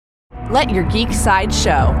Let your geek side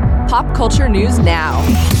show. Pop culture news now.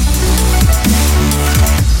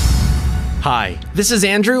 Hi, this is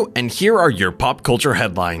Andrew, and here are your pop culture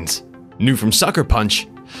headlines. New from Sucker Punch.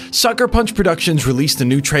 Sucker Punch Productions released a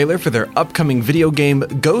new trailer for their upcoming video game,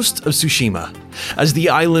 Ghost of Tsushima. As the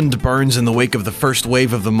island burns in the wake of the first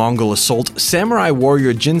wave of the Mongol assault, samurai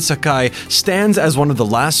warrior Jin Sakai stands as one of the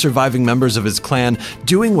last surviving members of his clan,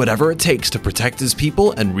 doing whatever it takes to protect his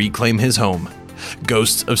people and reclaim his home.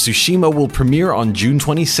 Ghost of Tsushima will premiere on June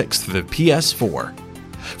 26th for the PS4.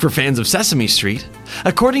 For fans of Sesame Street,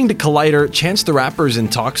 according to Collider, Chance the Rapper is in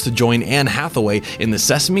talks to join Anne Hathaway in the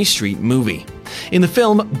Sesame Street movie. In the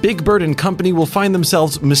film, Big Bird and company will find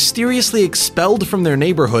themselves mysteriously expelled from their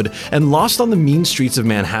neighborhood and lost on the mean streets of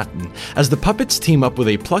Manhattan, as the puppets team up with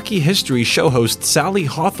a plucky history show host Sally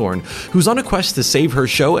Hawthorne, who's on a quest to save her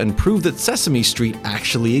show and prove that Sesame Street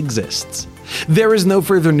actually exists. There is no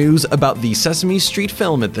further news about the Sesame Street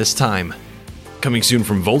film at this time. Coming soon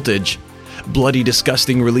from Voltage, Bloody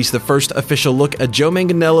Disgusting released the first official look at Joe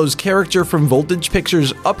Manganiello's character from Voltage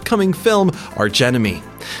Pictures' upcoming film, Arch Enemy.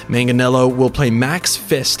 Manganiello will play Max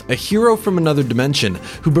Fist, a hero from another dimension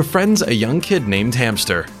who befriends a young kid named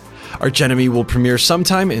Hamster. Arch Enemy will premiere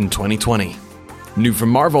sometime in 2020. New from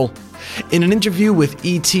Marvel. In an interview with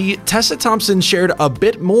E.T., Tessa Thompson shared a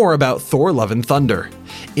bit more about Thor: Love and Thunder.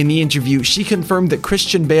 In the interview, she confirmed that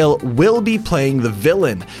Christian Bale will be playing the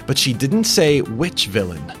villain, but she didn't say which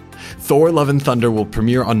villain. Thor: Love and Thunder will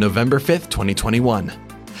premiere on November 5th, 2021.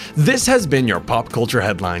 This has been your Pop Culture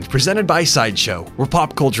Headlines, presented by Sideshow, where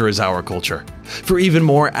pop culture is our culture. For even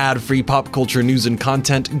more ad-free pop culture news and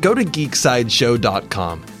content, go to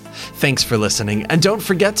geeksideshow.com. Thanks for listening, and don't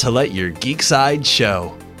forget to let your geek side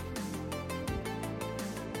show.